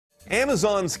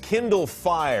Amazon's Kindle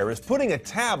Fire is putting a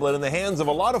tablet in the hands of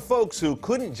a lot of folks who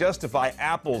couldn't justify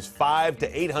Apple's $500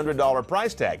 to $800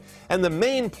 price tag. And the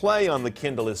main play on the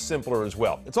Kindle is simpler as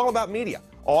well. It's all about media: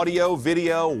 audio,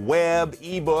 video, web,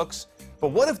 ebooks. But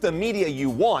what if the media you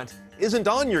want isn't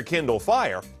on your Kindle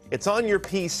Fire? It's on your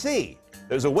PC.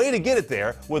 There's a way to get it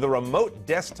there with a remote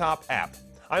desktop app.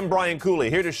 I'm Brian Cooley,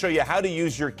 here to show you how to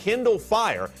use your Kindle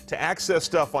Fire to access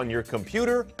stuff on your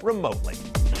computer remotely.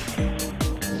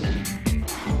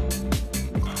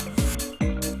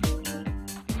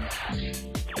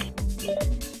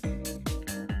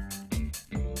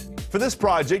 For this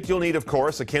project, you'll need, of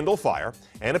course, a Kindle Fire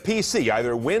and a PC,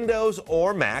 either Windows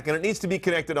or Mac, and it needs to be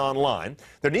connected online.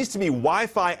 There needs to be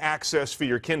Wi-Fi access for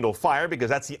your Kindle Fire because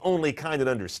that's the only kind it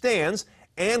understands,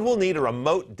 and we'll need a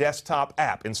remote desktop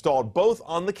app installed both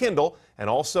on the Kindle and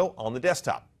also on the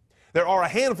desktop. There are a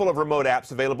handful of remote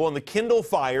apps available in the Kindle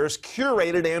Fire's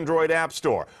curated Android app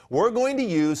store. We're going to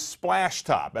use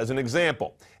Splashtop as an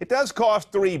example. It does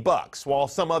cost $3, while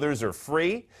some others are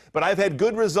free, but I've had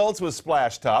good results with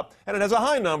Splashtop, and it has a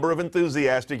high number of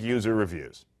enthusiastic user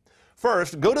reviews.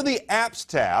 First, go to the Apps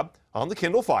tab on the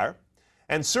Kindle Fire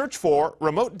and search for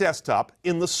Remote Desktop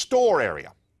in the Store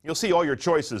area. You'll see all your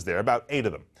choices there, about 8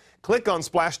 of them. Click on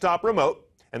Splashtop Remote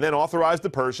and then authorize the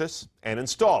purchase and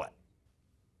install it.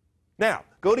 Now,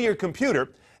 go to your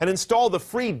computer and install the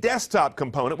free desktop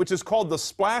component, which is called the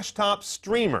Splashtop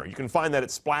Streamer. You can find that at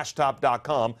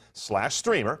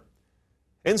splashtop.com/streamer.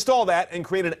 Install that and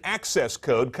create an access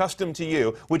code custom to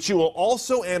you, which you will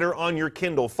also enter on your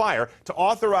Kindle Fire to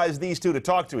authorize these two to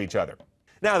talk to each other.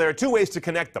 Now, there are 2 ways to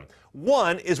connect them.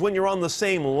 One is when you're on the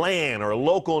same LAN or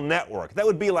local network. That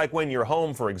would be like when you're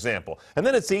home, for example. And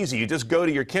then it's easy. You just go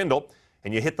to your Kindle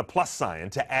and you hit the plus sign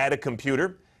to add a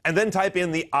computer, and then type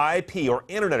in the IP or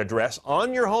internet address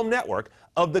on your home network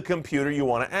of the computer you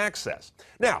want to access.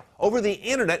 Now, over the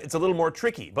internet, it's a little more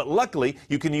tricky, but luckily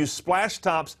you can use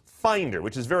Splashtop's Finder,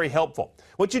 which is very helpful.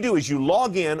 What you do is you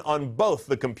log in on both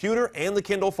the computer and the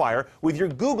Kindle Fire with your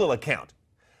Google account.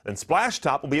 Then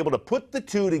Splashtop will be able to put the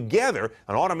two together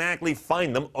and automatically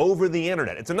find them over the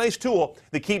internet. It's a nice tool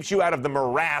that keeps you out of the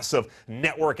morass of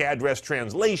network address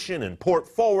translation and port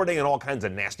forwarding and all kinds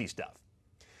of nasty stuff.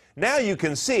 Now you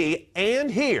can see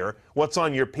and hear what's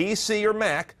on your PC or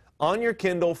Mac on your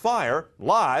Kindle Fire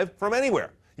live from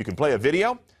anywhere. You can play a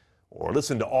video or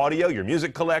listen to audio, your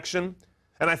music collection.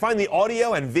 And I find the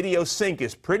audio and video sync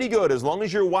is pretty good as long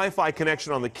as your Wi-Fi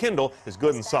connection on the Kindle is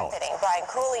good and solid. Brian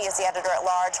Cooley is the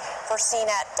editor-at-large for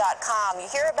CNET.com. You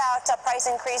hear about price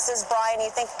increases, Brian. You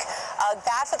think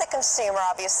bad for the consumer,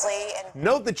 obviously.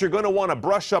 Note that you're going to want to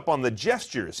brush up on the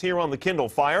gestures here on the Kindle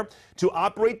Fire to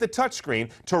operate the touchscreen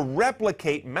to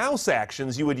replicate mouse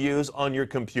actions you would use on your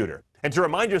computer. And to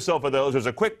remind yourself of those, there's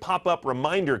a quick pop-up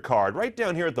reminder card right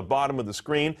down here at the bottom of the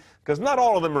screen, because not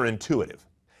all of them are intuitive.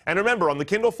 And remember, on the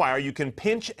Kindle Fire, you can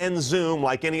pinch and zoom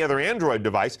like any other Android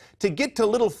device to get to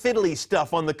little fiddly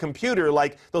stuff on the computer,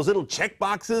 like those little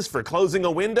checkboxes for closing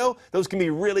a window. Those can be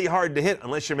really hard to hit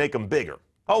unless you make them bigger.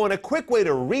 Oh, and a quick way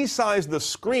to resize the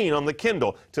screen on the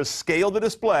Kindle to scale the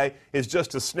display is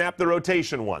just to snap the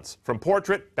rotation once, from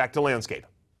portrait back to landscape.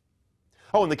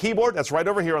 Oh, and the keyboard, that's right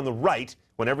over here on the right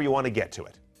whenever you want to get to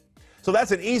it. So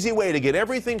that's an easy way to get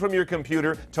everything from your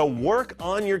computer to work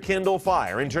on your Kindle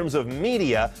Fire in terms of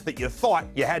media that you thought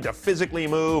you had to physically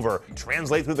move or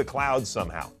translate through the clouds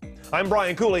somehow. I'm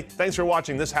Brian Cooley. Thanks for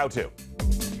watching this how-to.